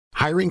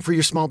Hiring for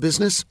your small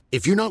business?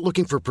 If you're not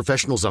looking for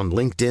professionals on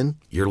LinkedIn,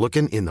 you're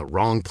looking in the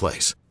wrong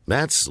place.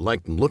 That's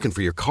like looking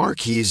for your car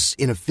keys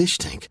in a fish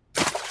tank.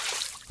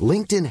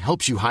 LinkedIn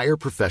helps you hire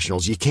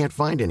professionals you can't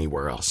find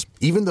anywhere else,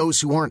 even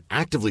those who aren't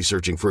actively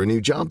searching for a new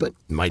job but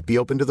might be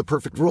open to the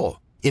perfect role.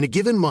 In a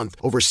given month,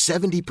 over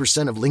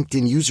 70% of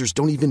LinkedIn users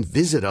don't even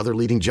visit other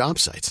leading job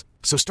sites.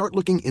 So start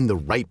looking in the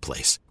right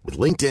place. With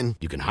LinkedIn,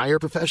 you can hire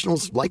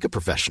professionals like a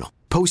professional.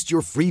 Post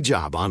your free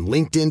job on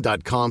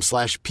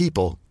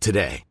linkedin.com/people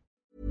today.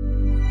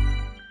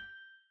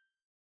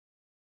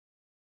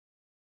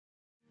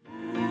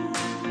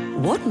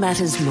 What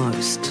matters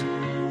most?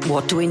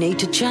 What do we need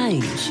to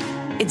change?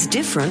 It's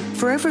different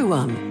for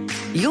everyone.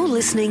 You're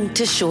listening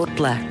to Short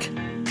Black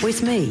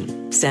with me,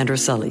 Sandra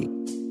Sully.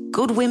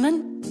 Good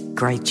women,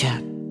 great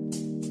chat.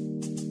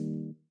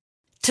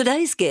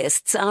 Today's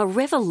guests are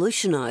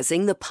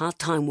revolutionising the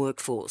part-time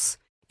workforce.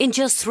 In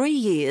just 3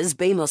 years,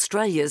 Beam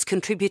Australia's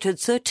contributed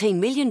 $13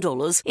 million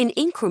in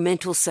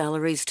incremental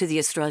salaries to the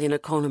Australian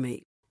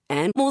economy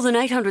and more than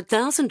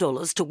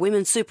 $800,000 to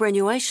women's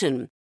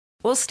superannuation.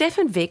 Well, Steph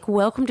and Vic,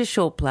 welcome to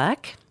Short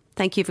Black.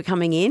 Thank you for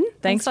coming in.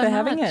 Thanks for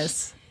having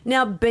us.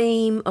 Now,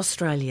 Beam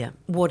Australia,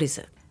 what is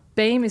it?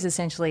 Beam is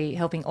essentially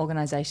helping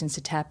organisations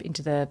to tap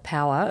into the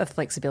power of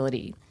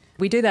flexibility.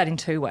 We do that in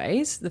two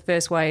ways. The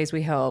first way is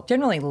we help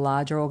generally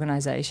larger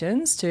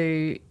organisations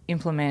to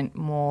implement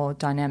more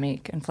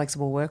dynamic and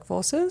flexible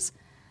workforces.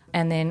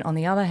 And then on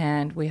the other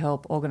hand, we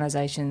help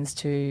organisations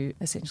to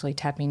essentially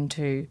tap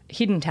into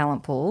hidden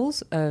talent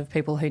pools of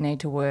people who need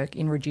to work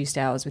in reduced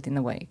hours within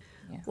the week.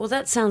 Yeah. Well,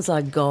 that sounds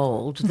like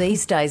gold.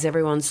 These days,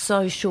 everyone's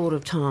so short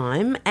of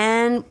time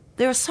and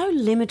there are so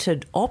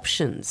limited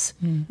options.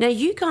 Now,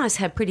 you guys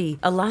have pretty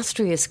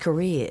illustrious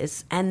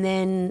careers and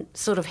then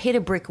sort of hit a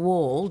brick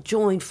wall,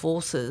 joined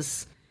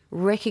forces,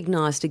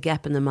 recognised a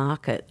gap in the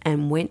market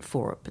and went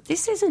for it. But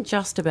this isn't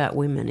just about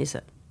women, is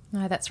it?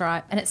 No, that's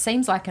right. And it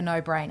seems like a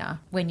no-brainer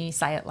when you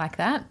say it like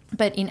that.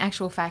 But in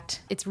actual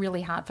fact, it's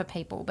really hard for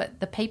people. But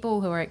the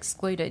people who are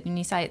excluded, and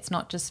you say it's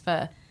not just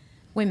for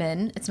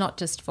women, it's not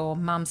just for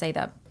mums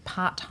either.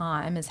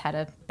 Part-time has had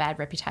a bad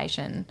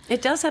reputation.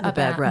 It does have a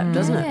bad rap,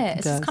 doesn't it? Yeah,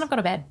 it's kind of got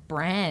a bad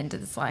brand.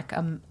 It's like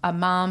a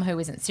mum who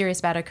isn't serious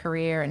about her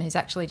career and who's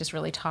actually just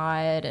really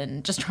tired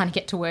and just trying to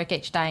get to work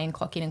each day and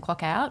clock in and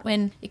clock out,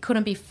 when it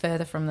couldn't be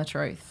further from the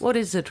truth. What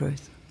is the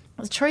truth?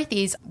 The truth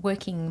is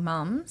working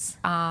mums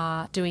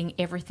are doing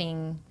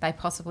everything they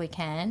possibly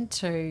can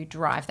to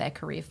drive their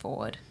career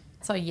forward.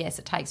 So, yes,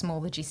 it takes more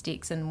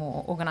logistics and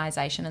more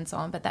organisation and so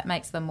on, but that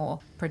makes them more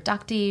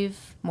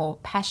productive, more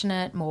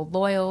passionate, more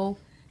loyal.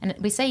 And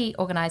we see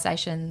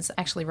organisations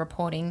actually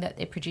reporting that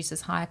it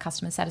produces higher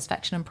customer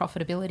satisfaction and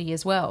profitability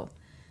as well.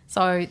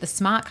 So the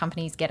smart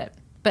companies get it.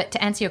 But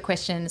to answer your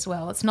question as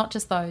well, it's not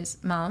just those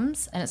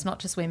mums and it's not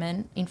just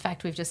women. In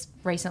fact, we've just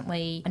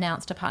recently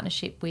announced a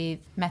partnership with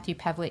Matthew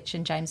Pavlich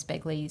and James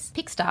Begley's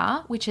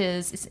Pickstar, which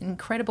is this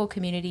incredible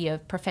community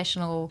of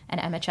professional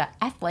and amateur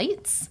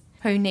athletes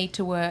who need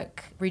to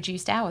work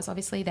reduced hours.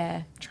 Obviously,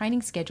 their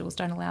training schedules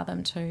don't allow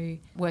them to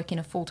work in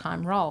a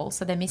full-time role,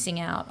 so they're missing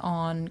out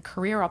on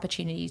career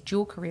opportunities,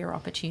 dual career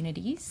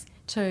opportunities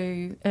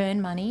to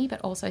earn money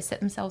but also set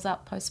themselves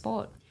up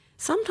post-sport.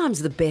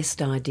 Sometimes the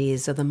best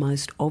ideas are the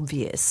most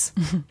obvious.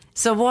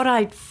 So what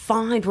I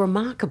find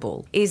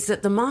remarkable is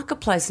that the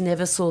marketplace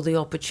never saw the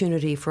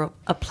opportunity for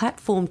a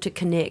platform to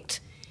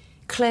connect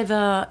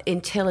clever,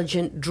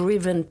 intelligent,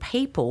 driven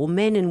people,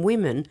 men and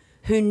women,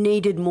 who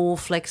needed more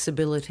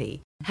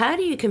flexibility. How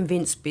do you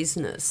convince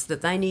business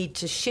that they need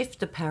to shift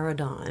the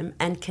paradigm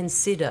and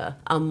consider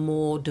a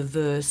more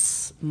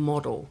diverse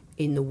model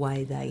in the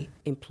way they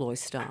employ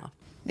staff?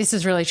 This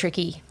is really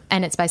tricky,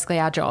 and it's basically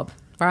our job,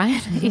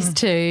 right, is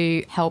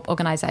to help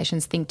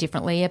organisations think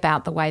differently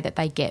about the way that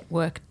they get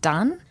work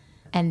done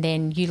and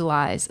then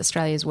utilise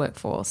Australia's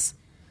workforce.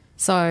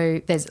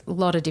 So there's a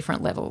lot of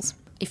different levels.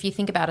 If you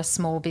think about a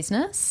small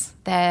business,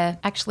 they're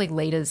actually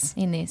leaders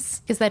in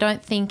this because they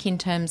don't think in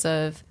terms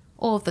of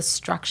all of the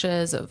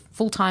structures of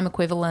full-time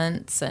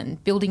equivalents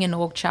and building an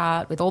org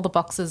chart with all the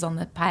boxes on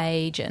the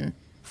page and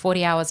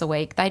 40 hours a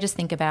week. They just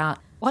think about,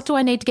 what do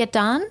I need to get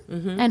done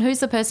and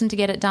who's the person to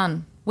get it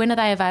done? When are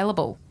they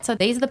available? So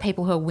these are the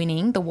people who are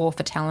winning the war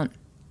for talent.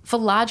 For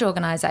large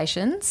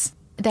organisations,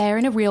 they're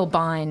in a real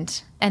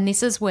bind, and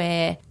this is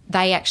where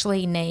they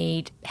actually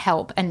need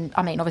help. And,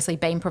 I mean, obviously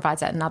Beam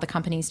provides that and other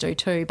companies do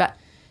too, but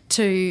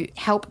to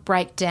help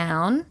break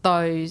down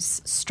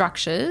those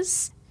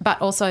structures,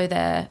 but also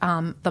the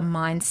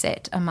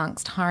mindset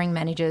amongst hiring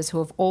managers who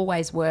have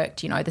always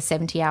worked, the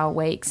 70-hour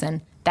weeks, and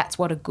that's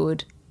what a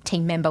good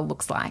team member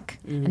looks like.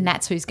 And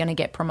that's who's going to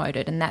get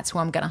promoted, and that's who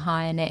I'm going to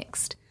hire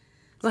next.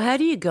 Well, how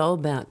do you go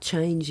about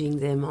changing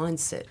their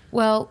mindset?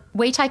 Well,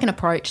 we take an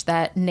approach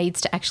that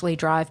needs to actually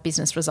drive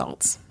business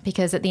results,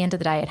 because at the end of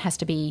the day, it has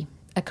to be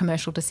a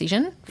commercial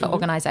decision for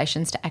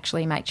organisations to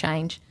actually make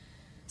change.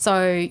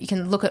 So you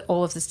can look at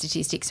all of the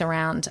statistics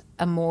around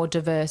a more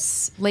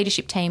diverse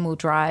leadership team will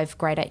drive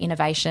greater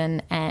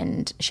innovation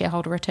and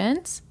shareholder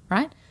returns,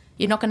 right?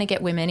 You're not going to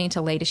get women into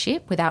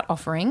leadership without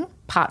offering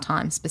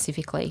part-time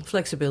specifically.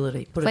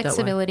 Flexibility, put it that way.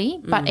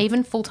 Flexibility, but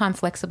even full-time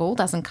flexible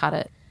doesn't cut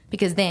it,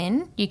 because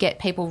then you get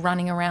people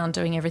running around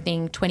doing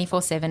everything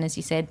 24/7, as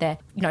you said. They're,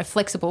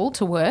 flexible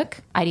to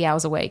work 80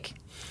 hours a week,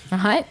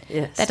 right?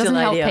 Yeah, that still doesn't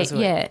 80 help hours a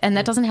week. Yeah, and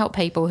that doesn't help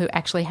people who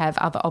actually have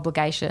other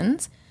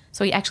obligations.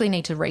 So we actually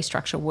need to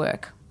restructure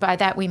work. By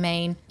that we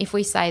mean, if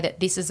we say that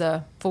this is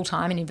a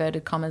full-time, in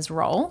inverted commas,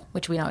 role,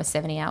 which we know is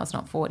 70 hours,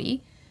 not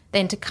 40,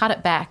 then to cut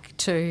it back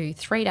to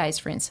 3 days,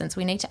 for instance,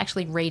 we need to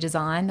actually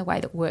redesign the way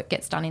that work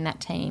gets done in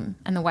that team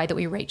and the way that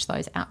we reach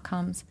those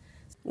outcomes.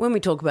 When we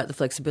talk about the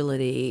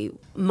flexibility,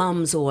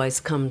 mums always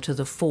come to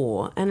the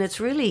fore, and it's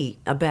really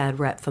a bad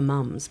rap for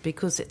mums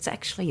because it's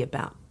actually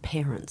about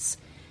parents.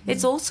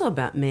 It's also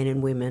about men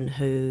and women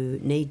who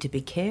need to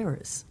be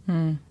carers.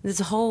 There's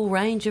a whole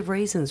range of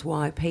reasons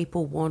why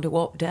people want to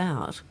opt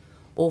out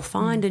or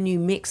find a new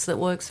mix that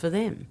works for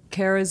them.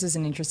 Carers is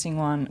an interesting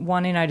one.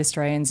 1 in 8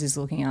 Australians is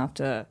looking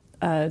after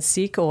a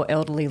sick or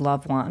elderly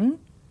loved one,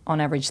 on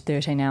average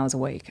 13 hours a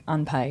week,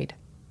 unpaid.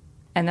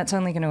 And that's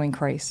only going to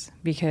increase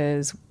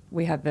because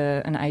we have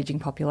an ageing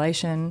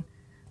population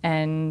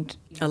and...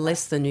 A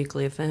less than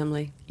nuclear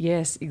family.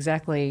 Yes,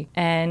 exactly.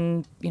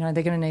 And, they're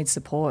going to need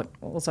support.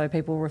 Also,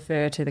 people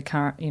refer to the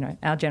current,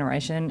 our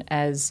generation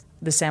as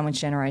the sandwich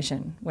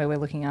generation, where we're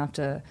looking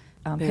after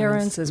our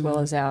parents as well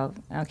as our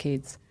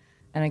kids.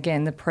 And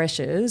again, the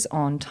pressures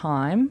on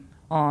time,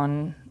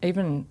 on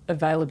even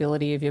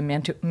availability of your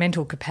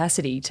mental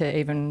capacity to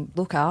even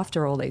look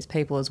after all these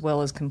people as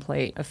well as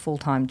complete a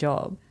full-time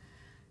job,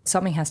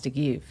 something has to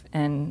give.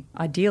 And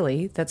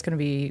ideally, that's going to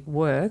be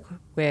work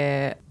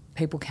where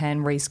people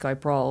can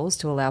rescope roles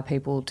to allow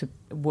people to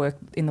work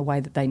in the way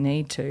that they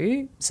need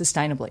to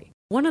sustainably.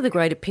 One of the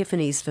great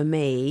epiphanies for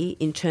me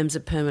in terms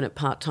of permanent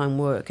part-time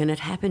work, and it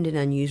happened in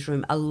our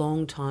newsroom a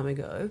long time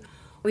ago,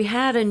 we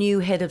had a new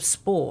head of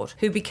sport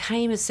who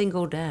became a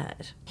single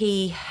dad.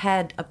 He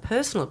had a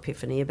personal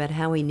epiphany about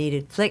how he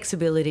needed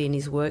flexibility in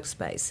his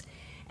workspace.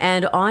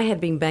 And I had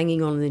been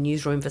banging on in the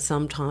newsroom for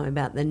some time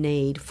about the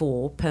need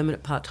for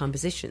permanent part-time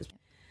positions.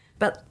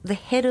 But the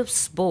head of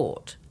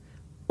sport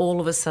all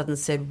of a sudden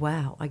said,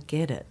 wow, I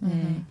get it.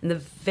 And the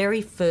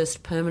very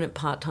first permanent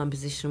part-time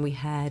position we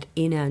had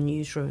in our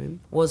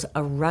newsroom was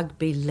a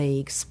rugby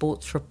league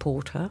sports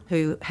reporter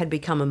who had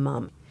become a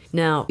mum.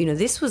 Now,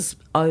 this was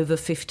over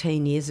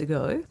 15 years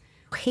ago.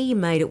 He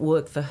made it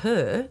work for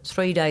her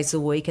 3 days a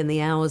week and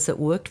the hours that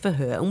worked for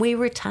her. And we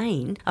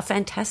retained a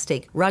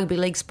fantastic rugby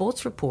league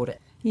sports reporter.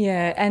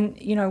 Yeah, and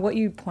what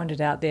you pointed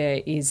out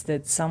there is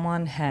that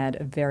someone had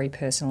a very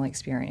personal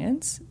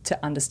experience to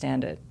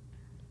understand it.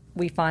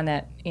 We find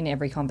that in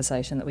every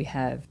conversation that we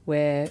have,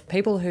 where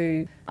people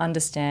who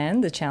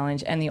understand the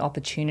challenge and the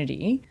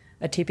opportunity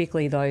are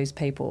typically those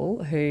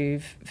people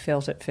who've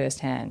felt it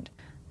firsthand.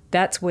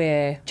 That's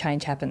where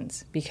change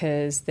happens,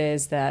 because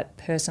there's that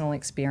personal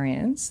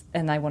experience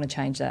and they want to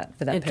change that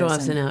for that person. It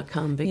drives an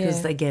outcome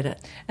because they get it.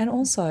 And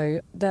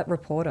also that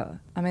reporter,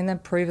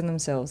 they've proven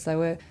themselves. They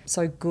were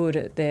so good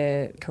at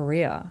their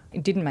career.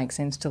 It didn't make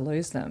sense to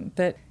lose them.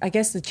 But I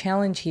guess the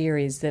challenge here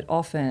is that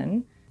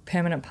often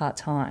permanent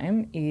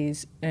part-time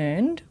is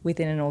earned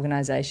within an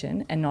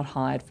organisation and not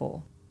hired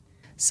for.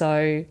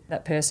 So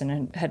that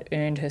person had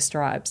earned her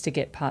stripes to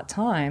get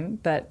part-time,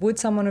 but would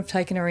someone have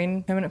taken her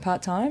in permanent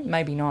part-time?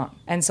 Maybe not.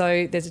 And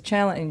so there's a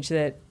challenge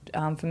that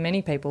for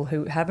many people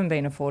who haven't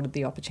been afforded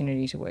the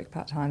opportunity to work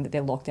part-time, that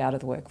they're locked out of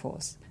the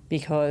workforce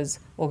because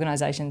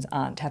organisations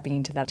aren't tapping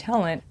into that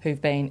talent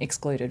who've been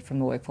excluded from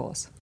the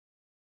workforce.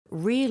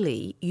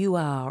 Really, you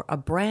are a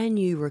brand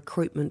new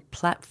recruitment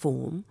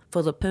platform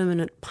for the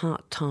permanent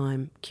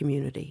part-time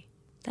community.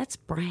 That's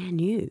brand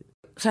new.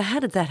 So how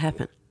did that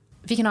happen?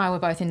 Vic and I were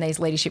both in these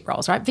leadership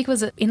roles, right? Vic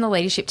was in the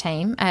leadership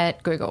team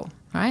at Google,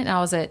 right? I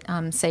was at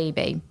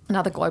CEB,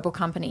 another global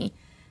company.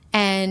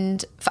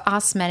 And for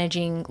us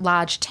managing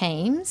large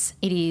teams,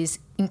 it is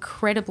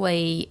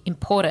incredibly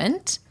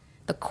important,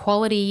 the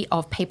quality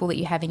of people that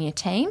you have in your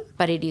team,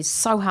 but it is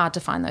so hard to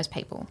find those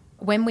people.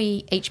 When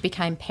we each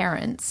became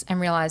parents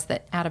and realised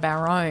that out of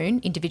our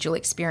own individual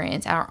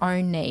experience, our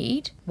own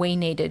need, we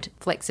needed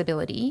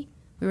flexibility,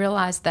 we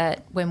realised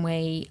that when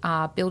we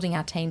are building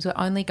our teams, we're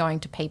only going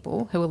to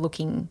people who are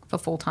looking for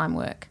full-time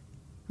work.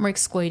 We're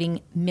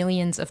excluding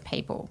millions of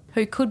people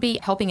who could be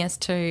helping us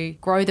to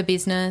grow the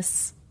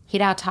business,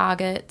 hit our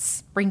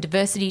targets, bring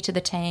diversity to the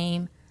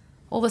team,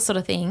 all this sort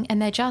of thing, and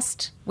we're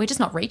just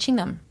not reaching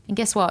them. And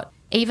guess what?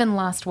 Even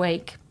last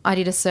week, I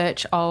did a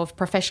search of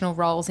professional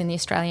roles in the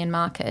Australian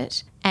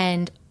market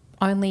and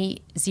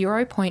only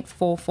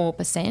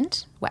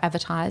 0.44% were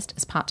advertised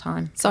as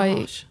part-time.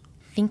 So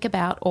think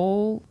about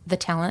all the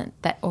talent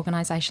that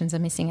organisations are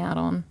missing out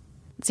on.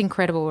 It's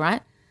incredible,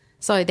 right?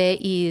 So there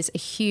is a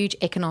huge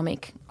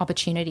economic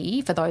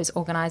opportunity for those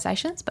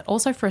organisations, but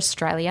also for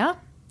Australia,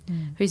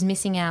 who's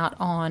missing out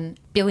on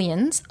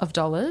billions of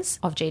dollars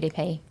of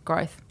GDP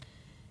growth.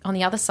 On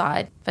the other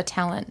side, for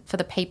talent, for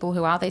the people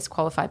who are these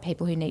qualified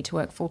people who need to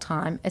work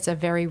full-time, it's a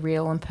very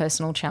real and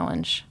personal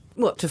challenge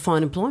What, to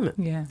find employment?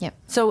 Yeah. Yep.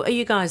 So are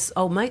you guys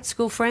old mates,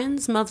 school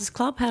friends, Mothers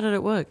Club? How did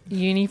it work?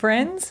 Uni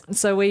friends.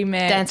 So we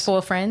met. Dance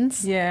for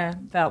friends. Yeah,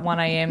 about 1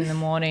 a.m. in the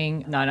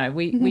morning. No,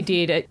 we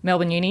did at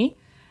Melbourne Uni,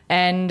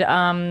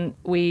 and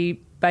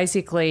we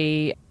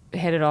basically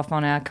headed off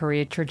on our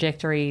career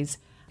trajectories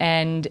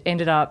and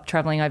ended up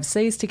travelling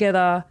overseas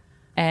together,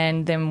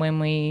 and then when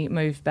we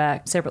moved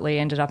back separately,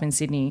 ended up in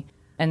Sydney.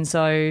 And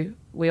so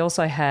we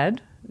also had,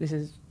 this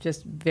is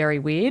just very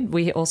weird,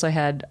 we also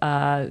had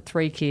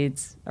 3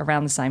 kids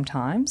around the same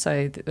time,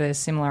 so they're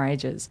similar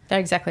ages. They're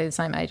exactly the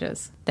same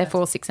ages. They're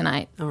 4, 6 and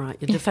 8. All right,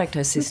 you're de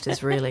facto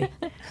sisters, really,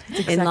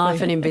 in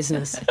life and in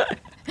business.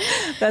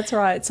 That's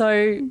right.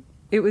 So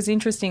it was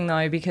interesting,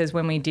 though, because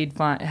when we did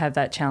have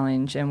that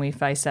challenge and we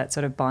faced that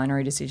sort of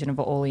binary decision of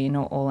all in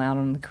or all out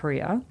on the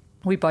career,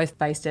 we both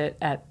faced it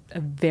at a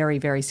very,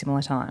 very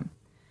similar time.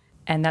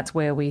 And that's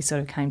where we sort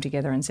of came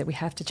together and said, we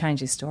have to change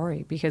this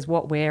story, because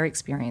what we're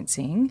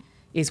experiencing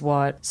is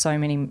what so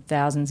many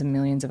thousands and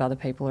millions of other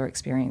people are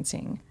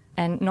experiencing.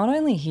 And not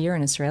only here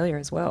in Australia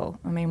as well.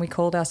 I mean, we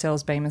called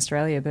ourselves Beam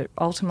Australia, but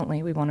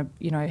ultimately we want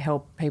to,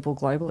 help people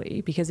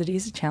globally, because it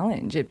is a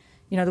challenge.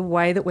 The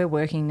way that we're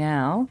working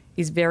now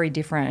is very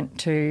different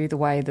to the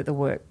way that the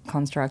work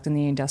construct and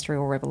the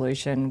Industrial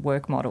Revolution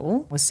work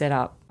model was set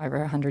up over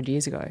 100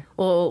 years ago.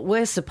 Well,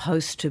 we're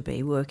supposed to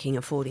be working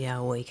a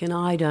 40-hour week, and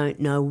I don't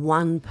know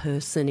one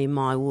person in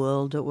my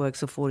world that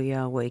works a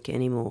 40-hour week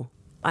anymore.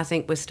 I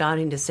think we're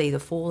starting to see the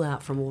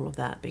fallout from all of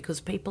that, because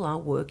people are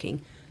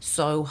working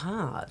so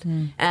hard.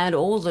 And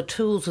all the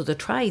tools of the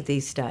trade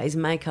these days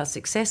make us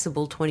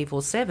accessible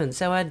 24/7,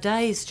 so our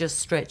days just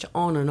stretch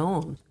on and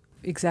on.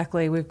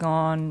 Exactly.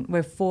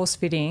 We're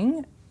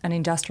force-fitting an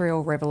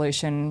Industrial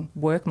Revolution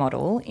work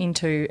model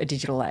into a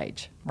digital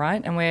age,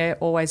 right? And we're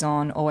always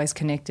on, always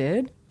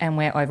connected, and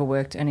we're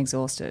overworked and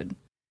exhausted.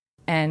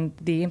 And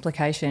the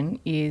implication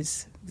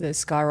is the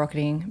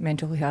skyrocketing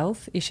mental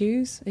health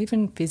issues,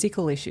 even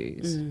physical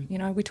issues.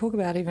 We talk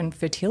about even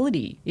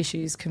fertility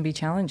issues can be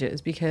challenges,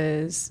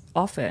 because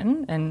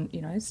often, and,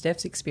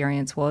 Steph's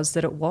experience was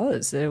that it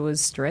was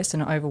stress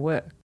and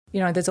overwork.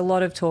 There's a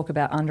lot of talk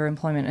about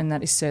underemployment, and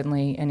that is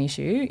certainly an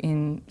issue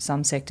in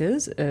some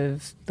sectors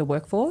of the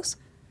workforce.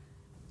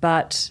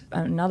 But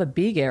another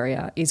big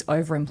area is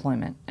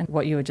overemployment. And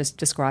what you were just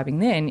describing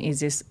then is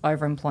this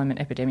overemployment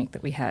epidemic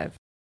that we have.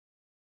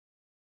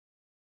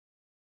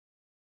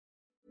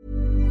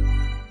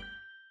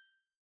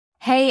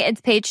 Hey,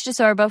 it's Paige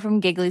DeSorbo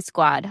from Giggly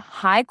Squad.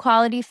 High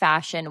quality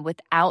fashion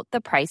without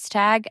the price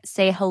tag.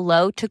 Say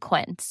hello to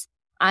Quince.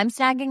 I'm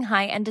snagging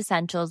high-end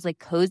essentials like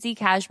cozy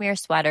cashmere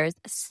sweaters,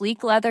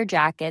 sleek leather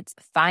jackets,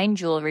 fine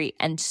jewelry,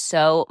 and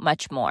so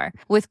much more.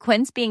 With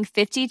Quince being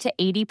 50 to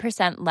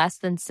 80% less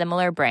than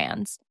similar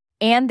brands.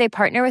 And they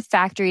partner with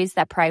factories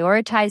that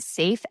prioritize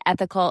safe,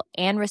 ethical,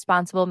 and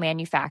responsible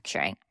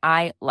manufacturing.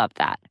 I love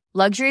that.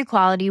 Luxury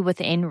quality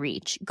within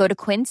reach. Go to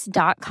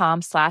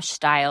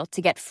quince.com/style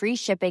to get free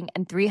shipping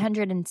and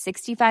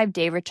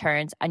 365-day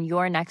returns on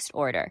your next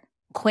order.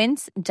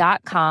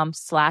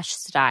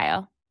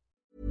 Quince.com/style.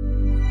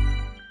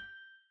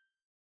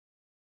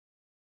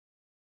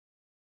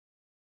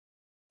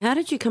 How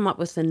did you come up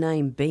with the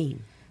name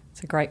Beam?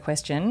 It's a great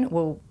question.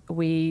 Well,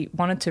 we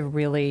wanted to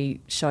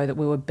really show that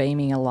we were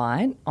beaming a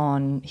light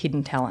on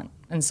hidden talent.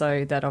 And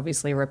so that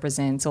obviously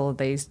represents all of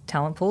these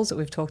talent pools that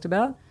we've talked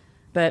about,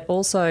 but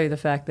also the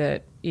fact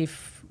that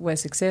if we're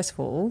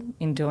successful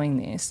in doing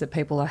this, that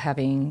people are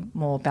having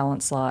more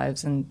balanced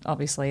lives, and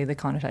obviously the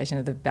connotation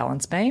of the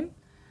balance beam.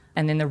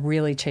 And then the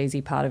really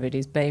cheesy part of it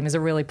is beam is a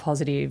really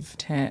positive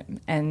term.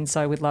 And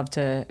so we'd love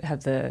to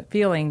have the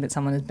feeling that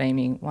someone is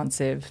beaming once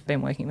they've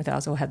been working with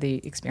us or had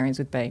the experience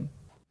with Beam.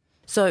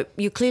 So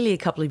you're clearly a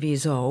couple of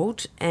years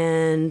old,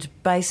 and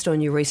based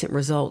on your recent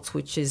results,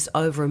 which is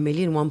over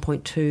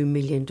 $1.2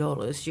 million,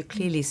 you're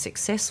clearly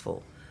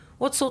successful.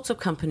 What sorts of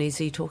companies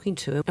are you talking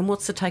to, and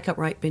what's the take-up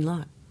rate been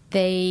like?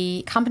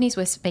 The companies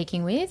we're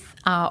speaking with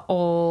are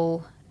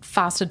all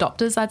fast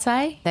adopters, I'd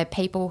say. They're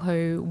people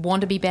who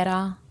want to be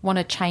better, want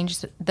to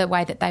change the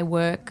way that they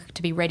work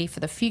to be ready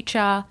for the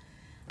future,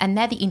 and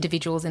they're the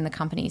individuals in the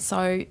company.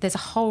 So there's a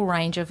whole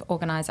range of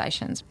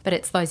organisations, but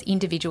it's those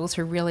individuals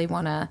who really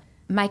want to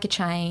make a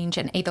change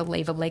and either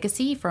leave a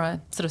legacy for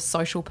a sort of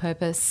social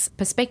purpose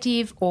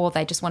perspective, or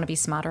they just want to be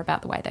smarter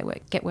about the way they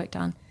get work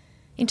done.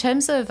 In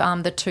terms of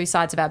the two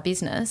sides of our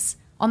business,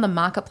 on the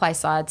marketplace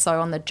side, so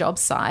on the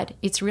jobs side,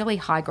 it's really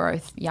high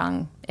growth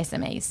young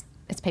SMEs.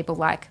 It's people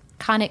like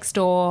Car Next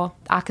Door,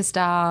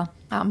 Archistar,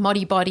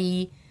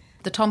 Modibody,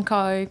 the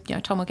Tomco,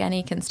 Tom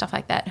Organic and stuff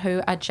like that,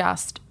 who are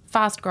just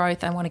fast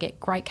growth and want to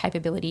get great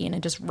capability in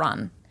and just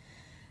run.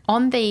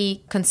 On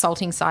the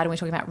consulting side, and we're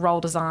talking about role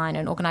design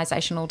and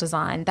organisational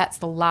design, that's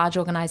the large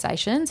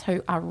organisations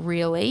who are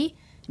really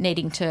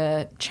needing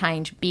to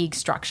change big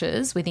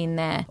structures within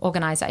their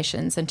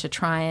organisations and to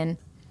try and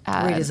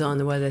redesign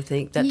the way they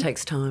think. That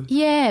takes time.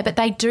 Yeah, but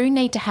they do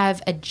need to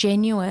have a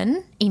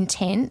genuine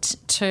intent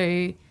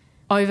to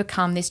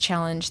overcome this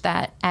challenge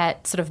that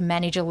at sort of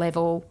manager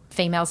level,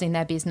 females in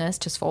their business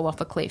just fall off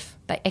a cliff.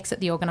 They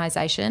exit the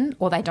organisation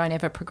or they don't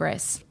ever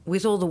progress.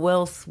 With all the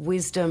wealth,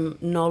 wisdom,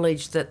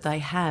 knowledge that they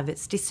have,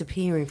 it's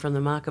disappearing from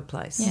the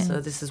marketplace. Yeah. So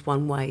this is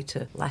one way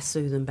to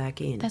lasso them back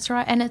in. That's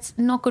right. And it's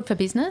not good for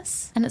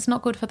business and it's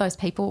not good for those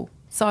people.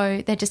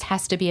 So there just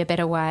has to be a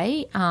better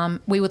way.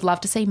 We would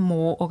love to see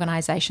more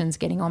organisations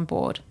getting on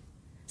board.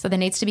 So there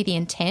needs to be the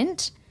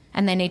intent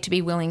and they need to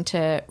be willing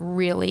to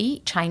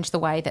really change the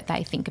way that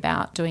they think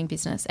about doing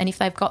business. And if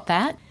they've got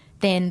that,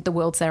 then the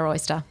world's their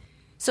oyster.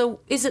 So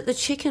is it the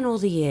chicken or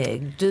the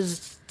egg?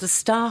 Does the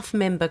staff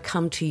member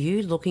come to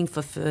you looking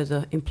for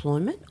further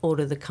employment or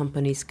do the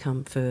companies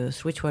come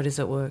first? Which way does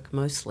it work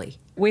mostly?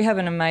 We have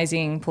an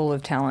amazing pool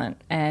of talent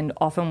and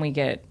often we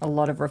get a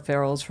lot of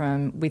referrals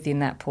from within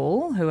that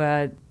pool who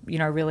are,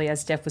 really,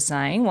 as Steph was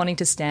saying, wanting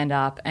to stand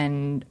up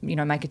and,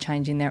 make a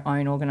change in their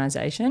own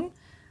organisation.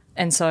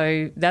 And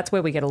so that's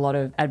where we get a lot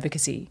of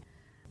advocacy.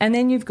 And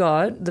then you've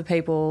got the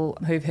people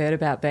who've heard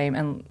about Beam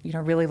and,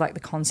 really like the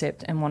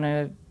concept and want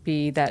to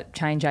be that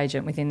change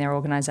agent within their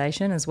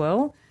organisation as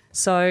well.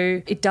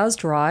 So it does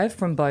drive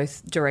from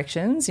both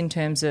directions in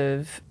terms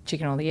of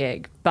chicken or the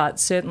egg. But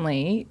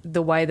certainly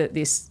the way that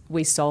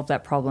we solve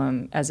that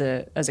problem as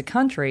a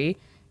country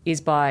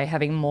is by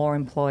having more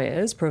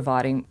employers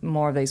providing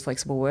more of these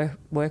flexible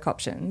work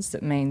options.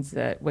 That means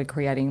that we're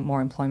creating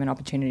more employment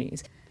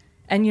opportunities.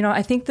 And,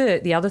 I think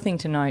the other thing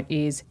to note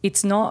is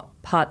it's not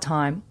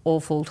part-time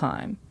or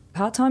full-time.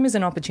 Part-time is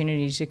an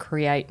opportunity to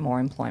create more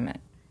employment.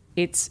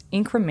 It's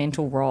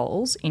incremental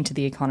roles into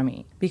the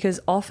economy because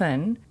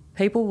often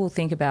people will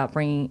think about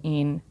bringing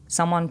in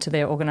someone to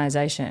their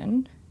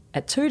organisation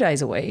at 2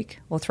 days a week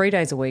or 3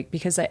 days a week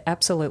because they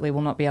absolutely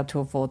will not be able to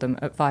afford them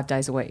at 5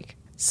 days a week.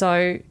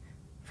 So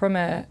from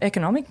an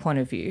economic point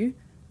of view,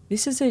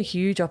 this is a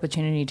huge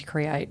opportunity to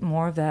create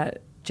more of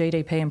that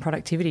GDP and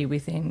productivity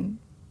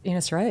in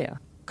Australia.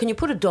 Can you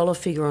put a dollar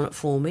figure on it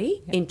for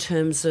me in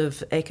terms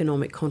of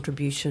economic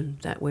contribution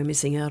that we're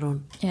missing out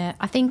on? Yeah,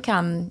 I think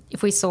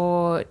if we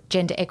saw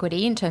gender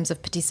equity in terms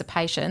of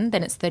participation,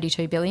 then it's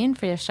 $32 billion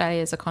for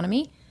Australia's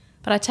economy.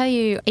 But I tell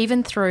you,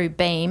 even through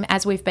Beam,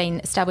 as we've been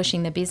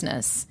establishing the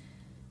business,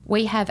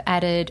 we have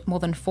added more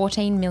than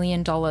 $14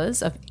 million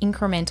of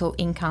incremental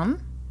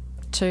income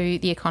to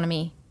the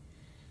economy.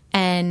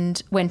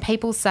 And when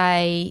people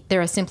say there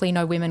are simply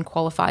no women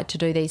qualified to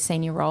do these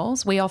senior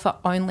roles, we offer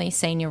only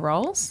senior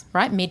roles,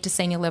 right? Mid to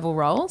senior level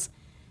roles.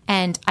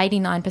 And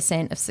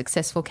 89% of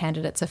successful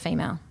candidates are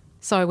female.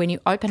 So when you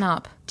open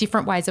up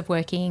different ways of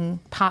working,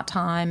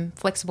 part-time,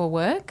 flexible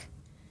work,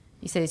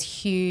 you see this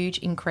huge,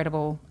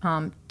 incredible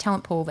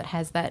talent pool that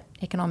has that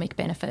economic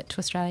benefit to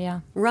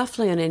Australia.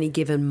 Roughly on any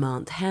given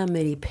month, how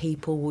many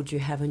people would you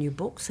have on your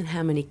books and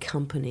how many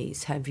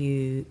companies are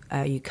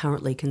you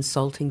currently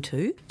consulting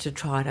to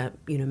try to,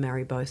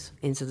 marry both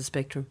ends of the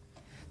spectrum?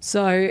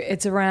 So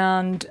it's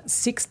around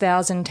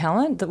 6,000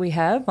 talent that we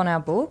have on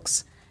our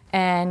books.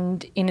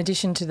 And in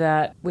addition to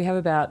that, we have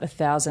about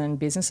 1,000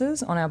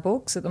 businesses on our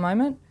books at the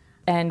moment.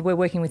 And we're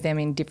working with them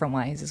in different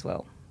ways as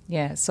well.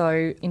 Yeah,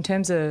 so in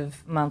terms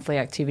of monthly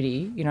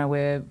activity,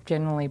 we're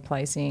generally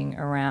placing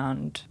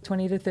around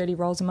 20 to 30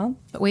 roles a month.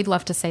 But we'd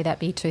love to see that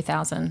be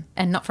 2,000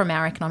 and not from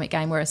our economic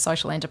game. We're a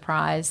social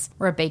enterprise,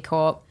 we're a B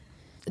Corp.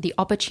 The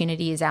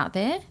opportunity is out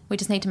there. We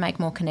just need to make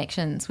more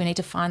connections. We need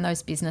to find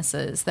those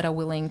businesses that are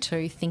willing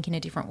to think in a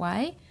different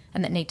way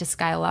and that need to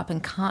scale up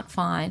and can't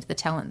find the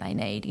talent they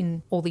need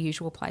in all the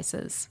usual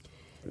places.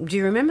 Do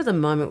you remember the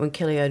moment when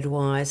Kelly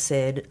O'Dwyer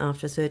said,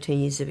 after 13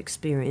 years of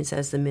experience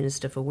as the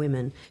Minister for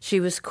Women, she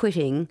was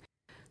quitting,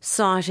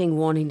 citing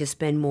wanting to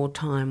spend more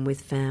time with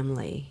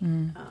family?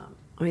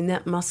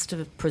 That must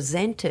have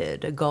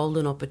presented a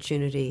golden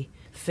opportunity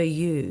for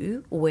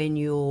you when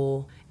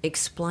you're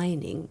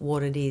explaining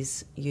what it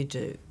is you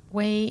do.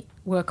 We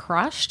were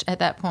crushed at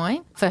that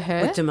point for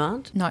her. With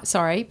demand? No,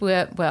 sorry.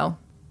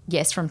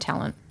 Yes, from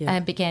talent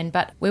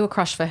but we were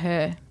crushed for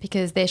her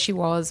because there she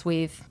was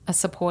with a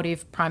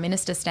supportive Prime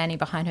Minister standing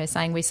behind her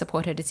saying we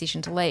support her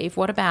decision to leave.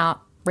 What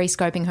about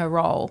rescoping her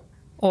role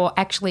or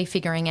actually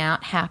figuring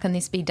out how can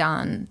this be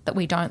done that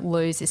we don't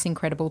lose this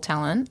incredible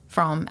talent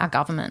from our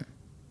government?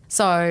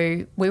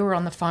 So we were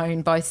on the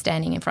phone both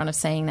standing in front of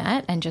seeing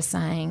that and just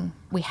saying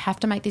we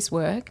have to make this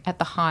work at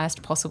the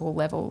highest possible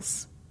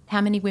levels. How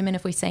many women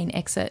have we seen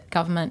exit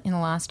government in the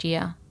last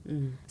year?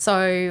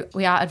 So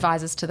we are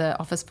advisors to the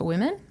Office for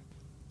Women.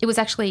 It was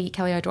actually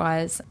Kelly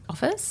O'Dwyer's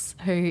office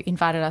who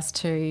invited us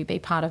to be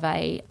part of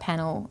a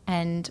panel,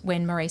 and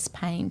when Maurice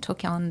Payne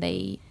took on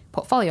the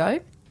portfolio,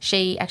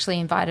 she actually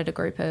invited a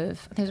group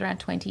of, I think it was around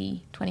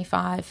 20,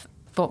 25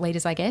 thought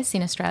leaders, I guess,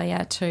 in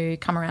Australia to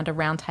come around a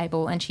round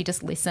table, and she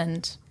just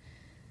listened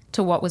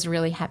to what was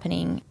really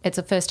happening. It's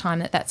the first time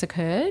that that's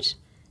occurred,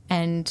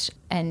 and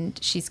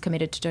she's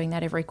committed to doing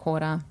that every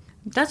quarter.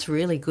 That's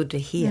really good to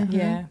hear. Mm-hmm.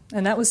 Yeah,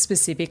 and that was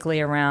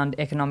specifically around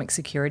economic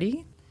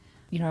security.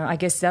 I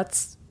guess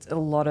that's a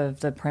lot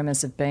of the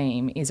premise of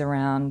Beam is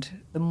around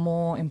the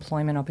more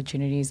employment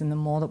opportunities and the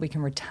more that we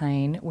can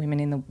retain women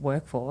in the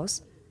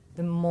workforce,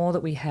 the more that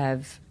we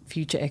have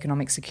future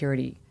economic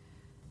security.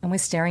 And we're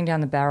staring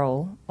down the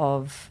barrel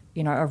of,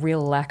 a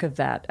real lack of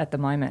that at the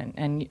moment.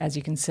 And as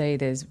you can see,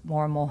 there's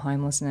more and more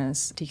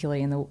homelessness,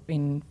 particularly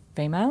in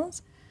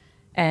females.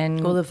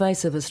 And Well, the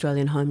face of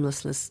Australian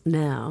homelessness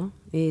now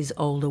is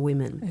older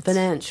women.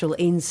 Financial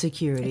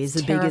insecurity is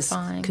the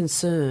terrifying. biggest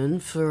concern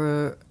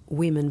for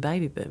women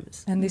baby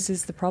boomers. And this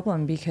is the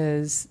problem,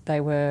 because they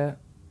were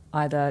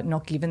either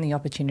not given the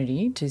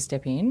opportunity to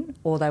step in,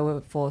 or they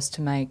were forced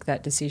to make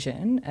that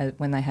decision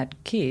when they had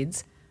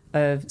kids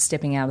of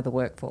stepping out of the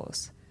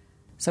workforce.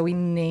 So we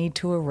need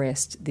to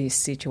arrest this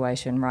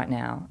situation right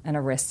now and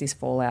arrest this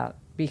fallout,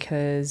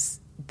 because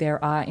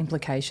there are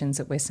implications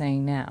that we're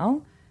seeing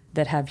now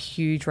that have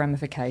huge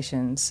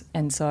ramifications.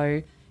 And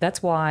so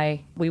that's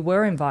why we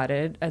were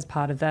invited as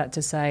part of that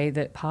to say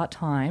that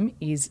part-time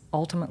is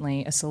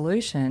ultimately a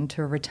solution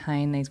to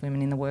retain these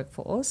women in the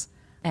workforce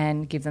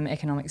and give them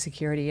economic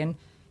security. And,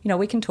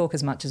 we can talk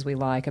as much as we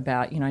like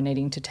about,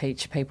 needing to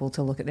teach people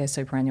to look at their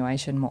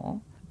superannuation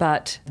more.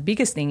 But the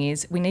biggest thing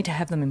is we need to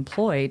have them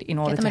employed in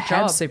order to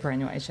have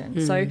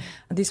superannuation. So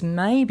this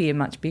may be a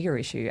much bigger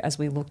issue as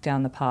we look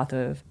down the path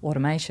of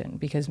automation,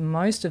 because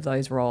most of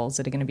those roles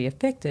that are going to be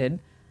affected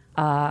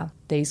are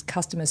these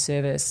customer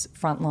service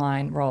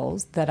frontline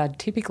roles that are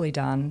typically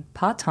done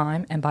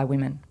part-time and by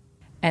women.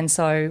 And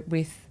so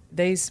with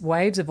these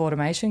waves of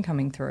automation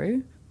coming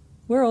through,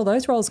 where are all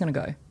those roles going to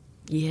go?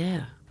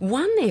 Yeah.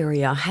 One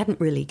area I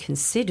hadn't really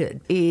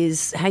considered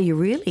is how you're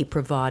really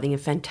providing a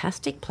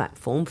fantastic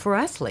platform for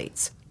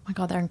athletes. Oh my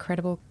God, they're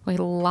incredible. We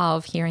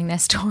love hearing their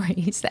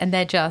stories and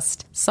they're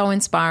just so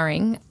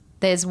inspiring.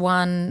 There's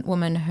one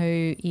woman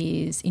who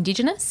is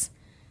Indigenous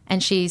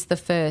and she's the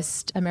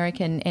first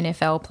American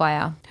NFL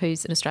player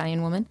who's an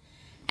Australian woman,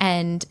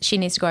 and she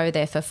needs to go over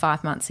there for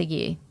 5 months a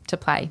year to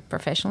play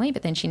professionally,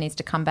 but then she needs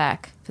to come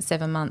back for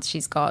 7 months.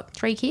 She's got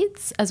 3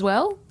 kids as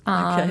well,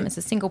 as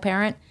a single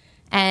parent,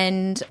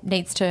 and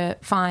needs to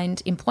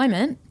find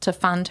employment to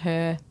fund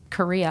her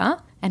career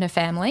and her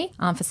family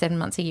for 7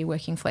 months a year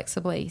working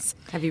flexibly.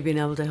 Have you been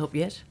able to help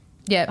yet?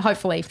 Yeah,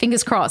 hopefully.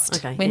 Fingers crossed.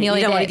 Okay. We're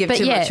nearly you don't there. want to give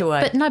too much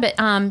away.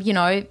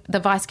 But the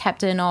vice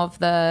captain of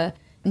the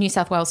New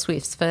South Wales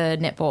Swifts for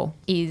netball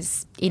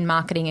is in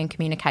marketing and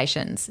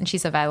communications, and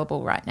she's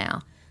available right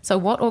now. So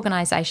what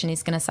organisation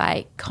is going to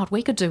say, God,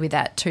 we could do with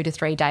that 2 to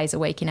 3 days a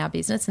week in our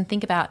business, and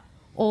think about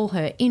all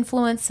her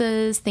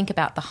influences, think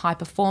about the high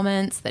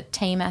performance, the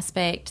team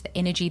aspect, the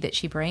energy that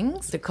she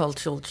brings. The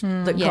culture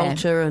and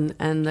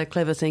the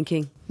clever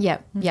thinking.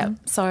 Yep.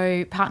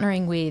 So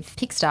partnering with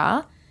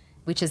Kickstar,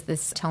 which is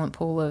this talent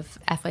pool of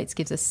athletes,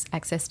 gives us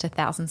access to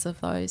thousands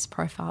of those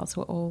profiles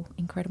who are all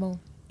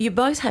incredible. You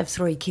both have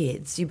 3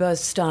 kids. You both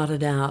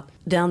started out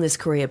down this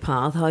career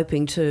path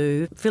hoping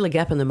to fill a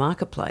gap in the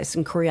marketplace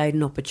and create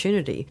an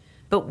opportunity.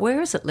 But where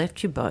has it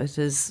left you both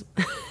as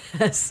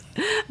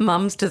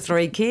mums to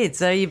 3 kids?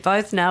 Are you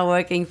both now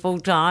working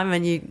full-time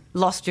and you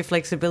lost your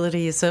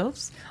flexibility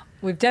yourselves?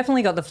 We've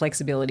definitely got the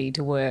flexibility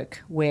to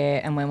work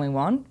where and when we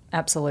want,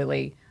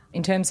 absolutely.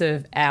 In terms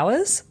of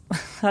hours,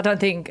 I don't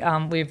think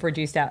we've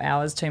reduced our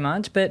hours too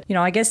much. But,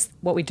 I guess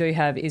what we do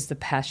have is the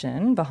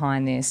passion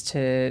behind this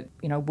to,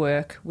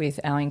 work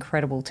with our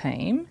incredible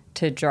team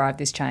to drive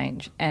this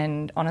change.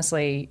 And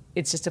honestly,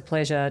 it's just a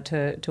pleasure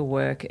to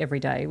work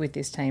every day with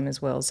this team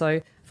as well.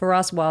 So for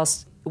us,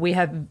 whilst we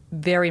have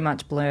very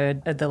much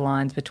blurred the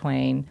lines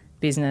between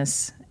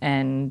business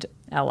and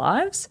our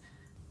lives,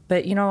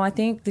 but, I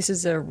think this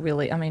is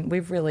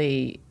we've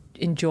really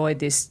enjoyed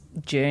this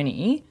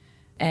journey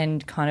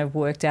and kind of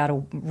worked out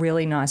a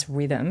really nice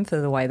rhythm for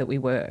the way that we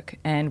work.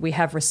 And we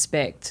have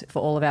respect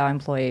for all of our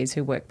employees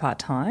who work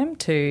part-time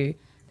to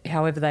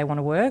however they want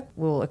to work.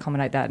 We'll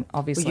accommodate that,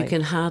 obviously. Well, you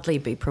can hardly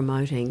be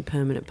promoting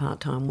permanent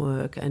part-time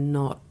work and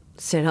not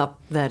set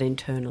up that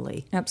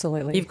internally.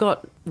 Absolutely. You've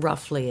got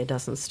roughly a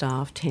dozen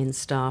staff, 10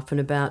 staff, and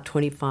about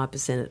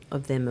 25%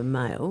 of them are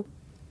male.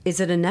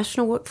 Is it a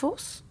national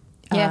workforce?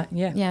 Yeah.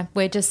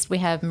 We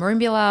have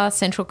Merimbula,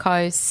 Central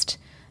Coast,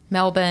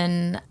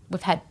 Melbourne.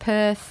 We've had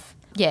Perth.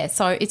 Yeah,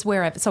 so it's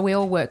wherever. So we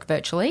all work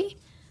virtually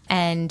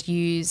and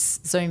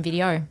use Zoom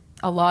video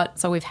a lot.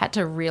 So we've had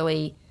to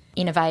really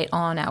innovate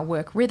on our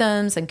work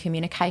rhythms and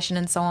communication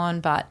and so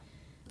on. But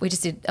we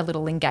just did a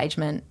little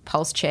engagement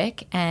pulse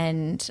check,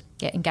 and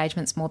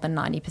engagement's more than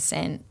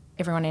 90%.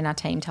 Everyone in our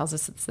team tells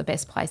us it's the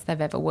best place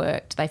they've ever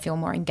worked. They feel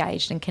more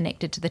engaged and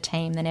connected to the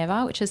team than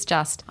ever, which is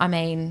just, I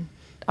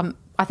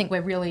think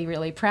we're really,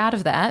 really proud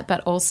of that. But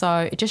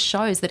also it just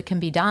shows that it can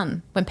be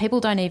done when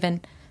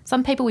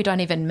some people we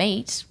don't even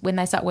meet when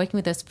they start working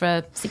with us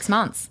for 6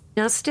 months.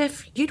 Now,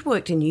 Steph, you'd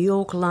worked in New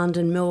York,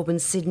 London, Melbourne,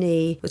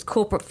 Sydney, with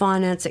corporate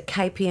finance at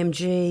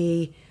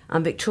KPMG.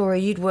 Victoria,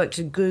 you'd worked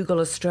at Google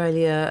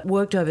Australia,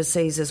 worked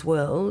overseas as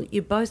well.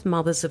 You're both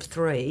mothers of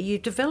 3. You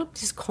developed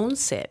this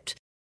concept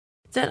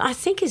that I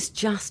think is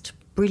just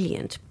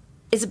brilliant.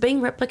 Is it being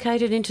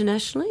replicated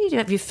internationally?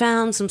 Have you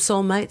found some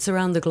soulmates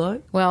around the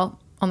globe? Well,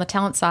 on the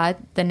talent side,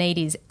 the need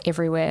is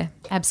everywhere.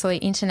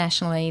 Absolutely.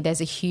 Internationally,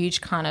 there's a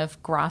huge kind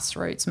of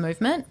grassroots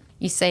movement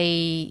You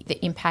see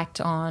the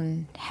impact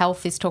on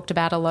health is talked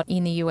about a lot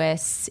in the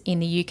US. In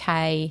the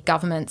UK,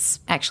 government's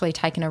actually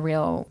taken a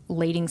real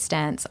leading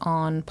stance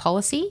on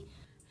policy.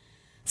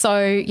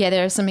 So, yeah,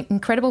 there are some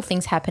incredible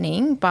things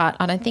happening, but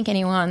I don't think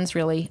anyone's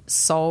really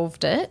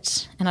solved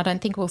it. And I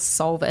don't think we'll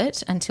solve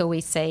it until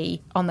we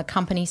see on the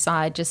company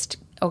side just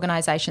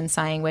organisations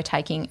saying we're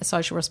taking a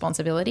social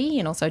responsibility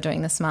and also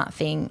doing the smart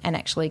thing and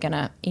actually going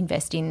to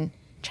invest in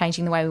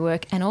changing the way we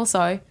work, and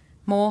also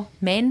more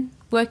men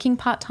working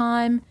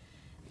part-time,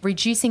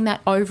 reducing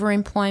that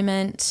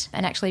overemployment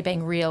and actually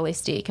being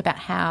realistic about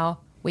how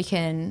we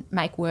can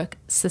make work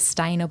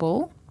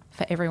sustainable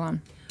for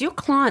everyone. Your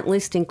client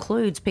list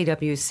includes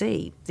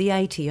PwC, the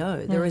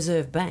ATO, the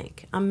Reserve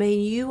Bank. I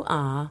mean, you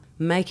are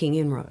making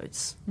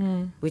inroads,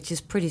 which is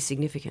pretty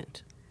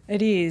significant.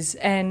 It is,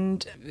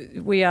 and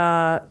we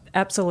are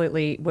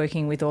absolutely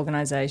working with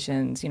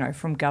organisations, you know,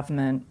 from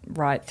government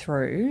right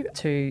through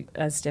to,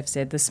 as Steph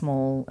said, the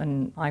small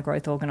and high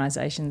growth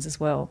organisations as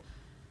well.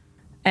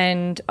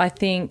 And I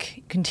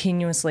think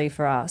continuously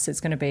for us, it's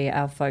going to be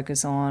our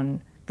focus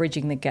on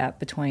bridging the gap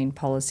between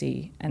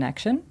policy and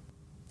action.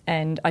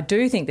 And I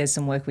do think there's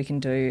some work we can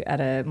do at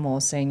a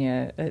more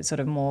senior, sort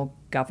of more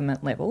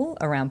government level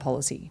around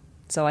policy.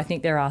 So I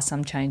think there are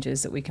some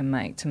changes that we can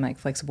make to make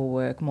flexible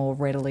work more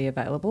readily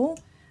available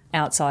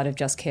outside of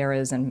just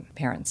carers and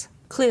parents.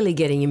 Clearly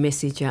getting your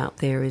message out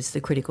there is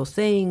the critical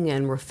thing,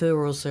 and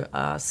referrals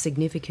are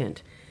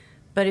significant.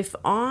 But if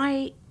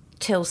I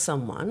tell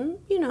someone,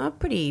 you know, a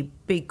pretty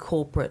big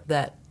corporate,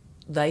 that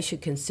they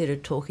should consider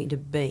talking to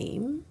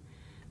Beam,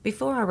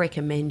 before I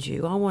recommend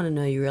you, I want to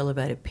know your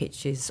elevator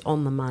pitch is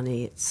on the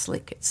money, it's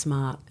slick, it's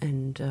smart,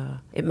 and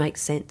it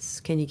makes sense.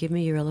 Can you give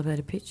me your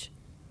elevator pitch?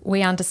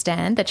 We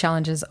understand the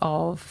challenges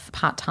of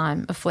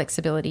part-time, of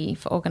flexibility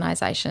for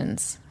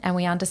organisations, and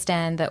we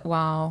understand that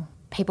while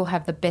people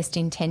have the best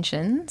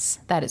intentions,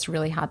 that it's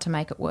really hard to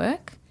make it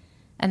work.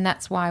 And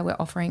that's why we're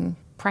offering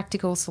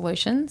practical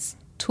solutions,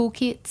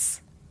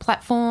 toolkits,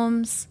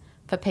 platforms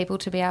for people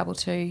to be able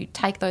to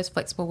take those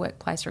flexible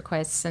workplace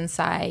requests and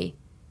say,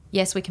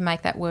 yes, we can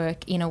make that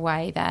work in a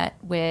way that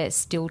we're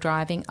still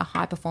driving a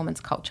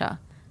high-performance culture.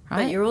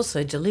 Right? But you're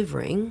also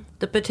delivering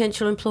the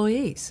potential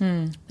employees.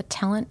 The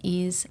talent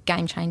is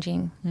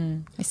game-changing.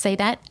 We see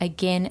that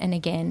again and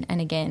again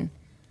and again.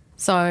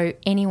 So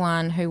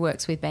anyone who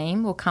works with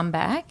Beam will come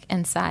back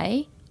and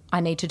say,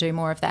 I need to do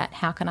more of that.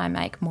 How can I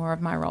make more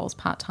of my roles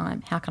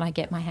part-time? How can I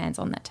get my hands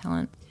on that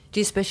talent? Do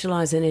you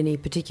specialise in any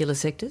particular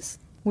sectors?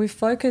 We've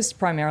focused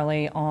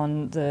primarily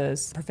on the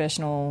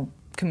professional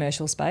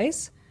commercial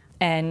space,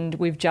 and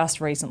we've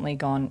just recently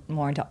gone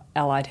more into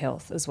allied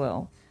health as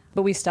well.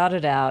 But we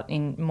started out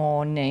in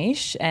more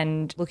niche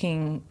and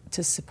looking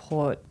to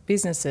support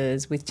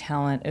businesses with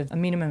talent of a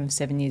minimum of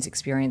 7 years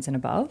experience and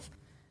above.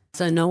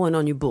 So no one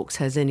on your books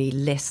has any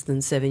less than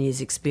 7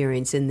 years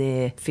experience in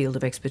their field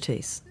of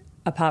expertise?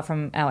 Apart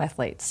from our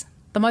athletes.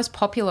 The most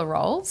popular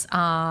roles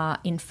are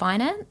in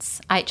finance,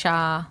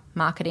 HR,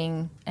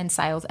 marketing and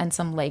sales, and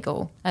some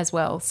legal as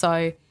well.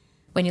 So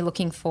when you're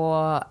looking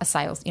for a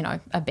sales, you know,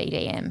 a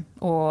BDM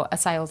or a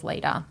sales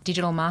leader,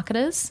 digital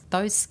marketers,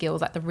 those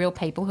skills, like the real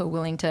people who are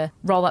willing to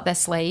roll up their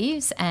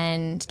sleeves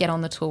and get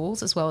on the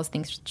tools as well as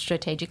think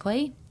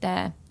strategically,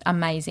 they're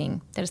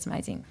amazing. They're just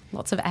amazing.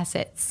 Lots of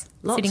assets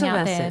sitting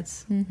out there.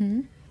 Lots of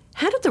assets.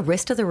 How did the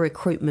rest of the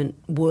recruitment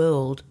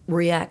world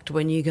react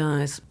when you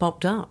guys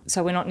popped up?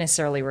 So we're not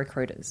necessarily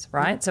recruiters,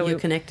 right? So you're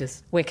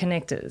connectors. We're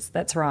connectors,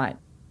 that's right.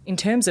 In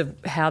terms of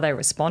how they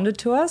responded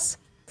to us,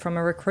 from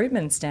a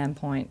recruitment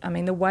standpoint, I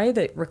mean, the way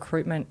that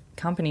recruitment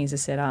companies are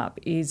set up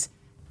is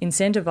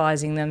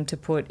incentivising them to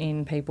put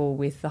in people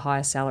with the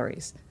highest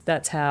salaries.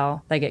 That's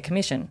how they get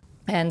commission.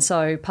 And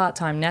so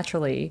part-time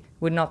naturally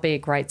would not be a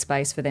great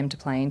space for them to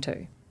play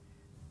into.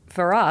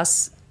 For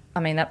us, I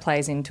mean, that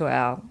plays into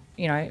our,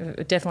 you know,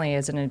 definitely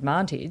as an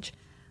advantage,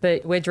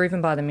 but we're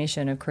driven by the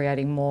mission of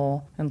creating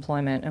more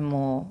employment and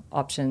more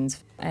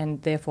options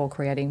and therefore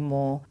creating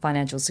more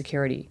financial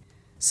security.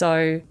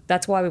 So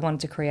that's why we wanted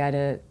to create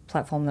a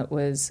platform that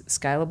was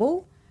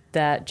scalable,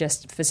 that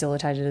just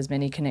facilitated as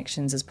many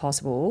connections as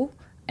possible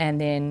and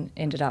then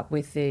ended up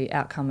with the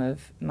outcome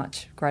of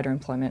much greater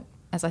employment.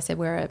 As I said,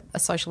 we're a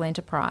social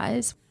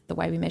enterprise. The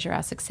way we measure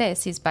our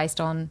success is based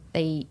on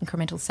the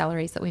incremental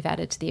salaries that we've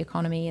added to the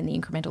economy and the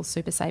incremental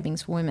super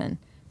savings for women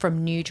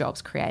from new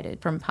jobs created,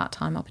 from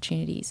part-time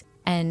opportunities.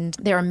 And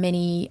there are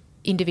many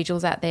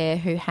individuals out there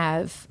who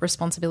have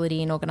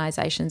responsibility in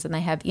organisations and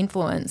they have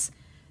influence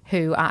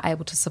who are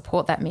able to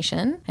support that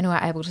mission and who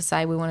are able to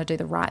say we want to do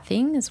the right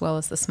thing as well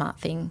as the smart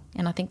thing.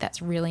 And I think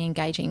that's really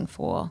engaging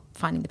for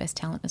finding the best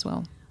talent as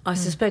well. I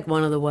suspect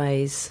one of the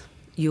ways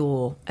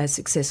you're as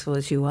successful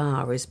as you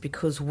are is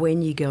because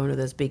when you go into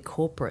those big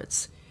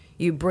corporates,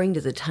 you bring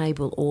to the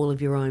table all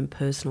of your own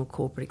personal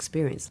corporate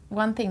experience.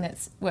 One thing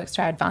that works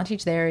to our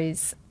advantage there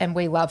is, and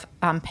we love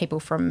people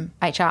from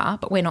HR,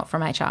 but we're not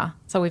from HR.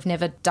 So we've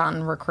never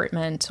done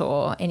recruitment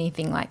or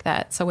anything like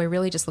that. So we're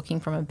really just looking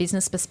from a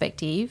business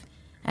perspective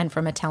and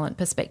from a talent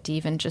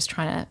perspective and just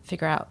trying to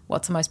figure out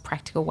what's the most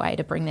practical way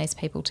to bring these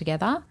people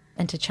together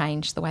and to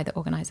change the way that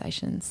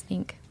organisations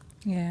think.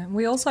 Yeah,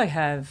 we also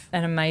have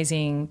an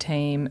amazing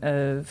team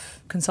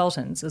of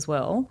consultants as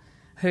well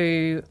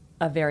who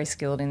are very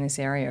skilled in this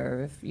area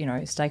of,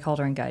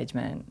 stakeholder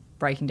engagement,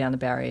 breaking down the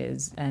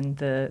barriers and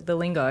the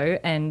lingo,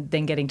 and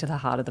then getting to the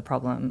heart of the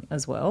problem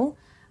as well.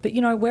 But,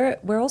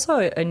 we're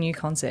also a new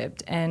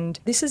concept, and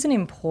this is an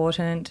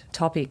important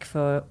topic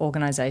for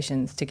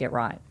organisations to get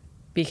right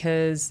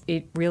because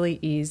it really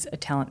is a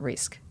talent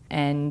risk.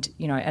 And,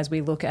 as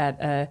we look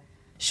at a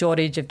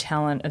shortage of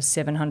talent of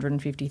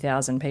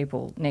 750,000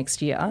 people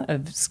next year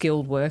of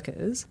skilled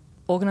workers,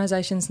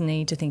 organisations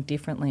need to think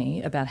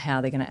differently about how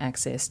they're going to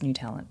access new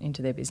talent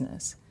into their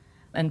business.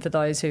 And for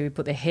those who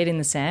put their head in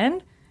the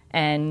sand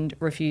and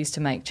refuse to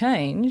make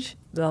change,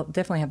 they'll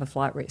definitely have a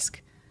flight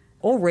risk.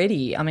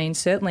 Already,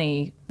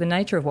 certainly the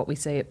nature of what we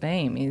see at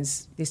Beam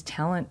is this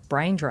talent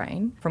brain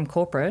drain from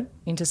corporate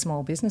into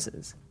small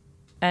businesses.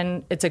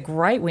 And it's a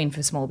great win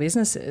for small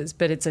businesses,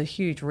 but it's a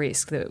huge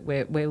risk that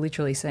we're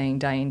literally seeing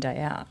day in, day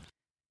out.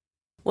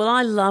 Well,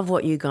 I love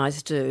what you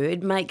guys do.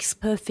 It makes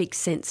perfect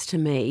sense to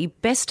me.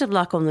 Best of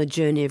luck on the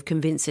journey of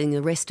convincing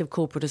the rest of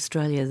corporate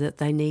Australia that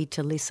they need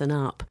to listen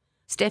up.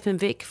 Steph and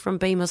Vic from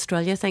Beam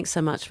Australia, thanks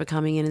so much for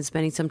coming in and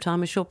spending some time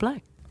with Short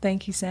Black.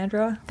 Thank you,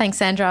 Sandra. Thanks,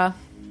 Sandra.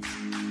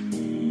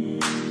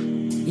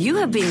 You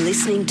have been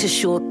listening to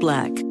Short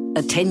Black,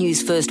 a 10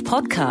 News First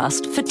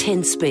podcast for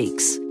 10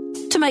 Speaks.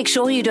 To make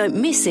sure you don't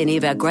miss any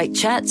of our great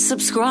chats,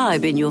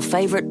 subscribe in your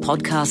favourite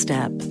podcast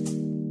app.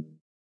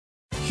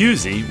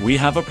 Hughesy, We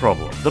Have a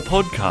Problem, the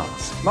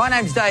podcast. My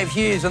name's Dave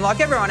Hughes, and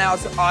like everyone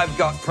else, I've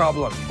got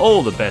problems.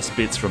 All the best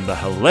bits from the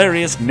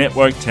hilarious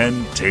Network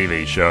 10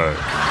 TV show.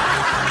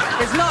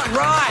 It's not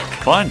right.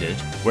 Find it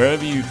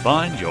wherever you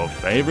find your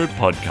favourite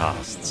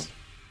podcasts.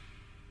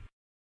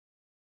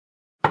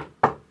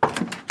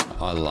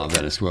 I love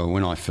that as well.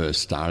 When I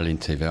first started in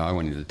TV, I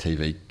went into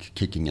TV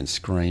kicking and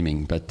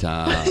screaming, but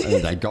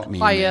they got me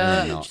in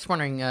there. Just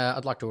wondering,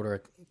 I'd like to order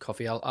a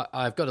coffee.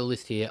 I've got a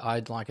list here.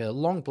 I'd like a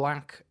long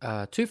black,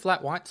 2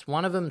 flat whites,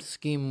 one of them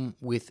skim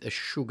with a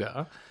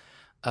sugar,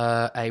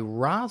 a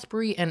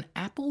raspberry and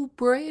apple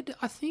bread,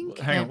 I think.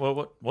 Hang on,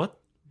 what?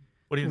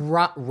 What are you...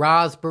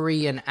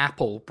 raspberry and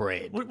apple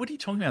bread. What are you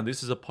talking about?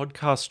 This is a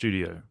podcast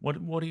studio. What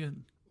are you...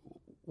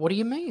 What do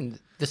you mean?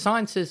 The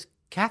sign says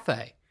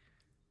cafe.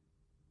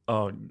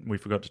 Oh, we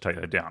forgot to take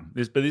that down.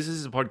 This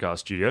is a podcast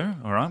studio,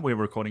 all right? We're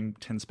recording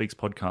 10 Speaks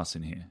podcasts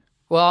in here.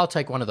 Well, I'll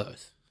take one of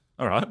those.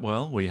 All right,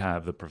 well, we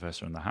have The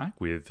Professor and the Hack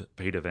with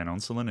Peter Van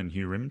Onselen and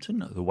Hugh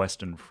Rimmington, The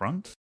Western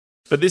Front.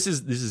 But this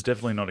is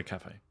definitely not a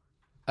cafe.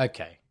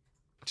 Okay.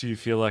 Do you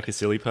feel like a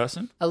silly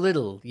person? A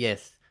little,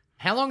 yes.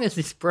 How long is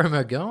this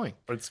promo going?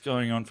 It's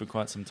going on for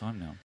quite some time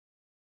now.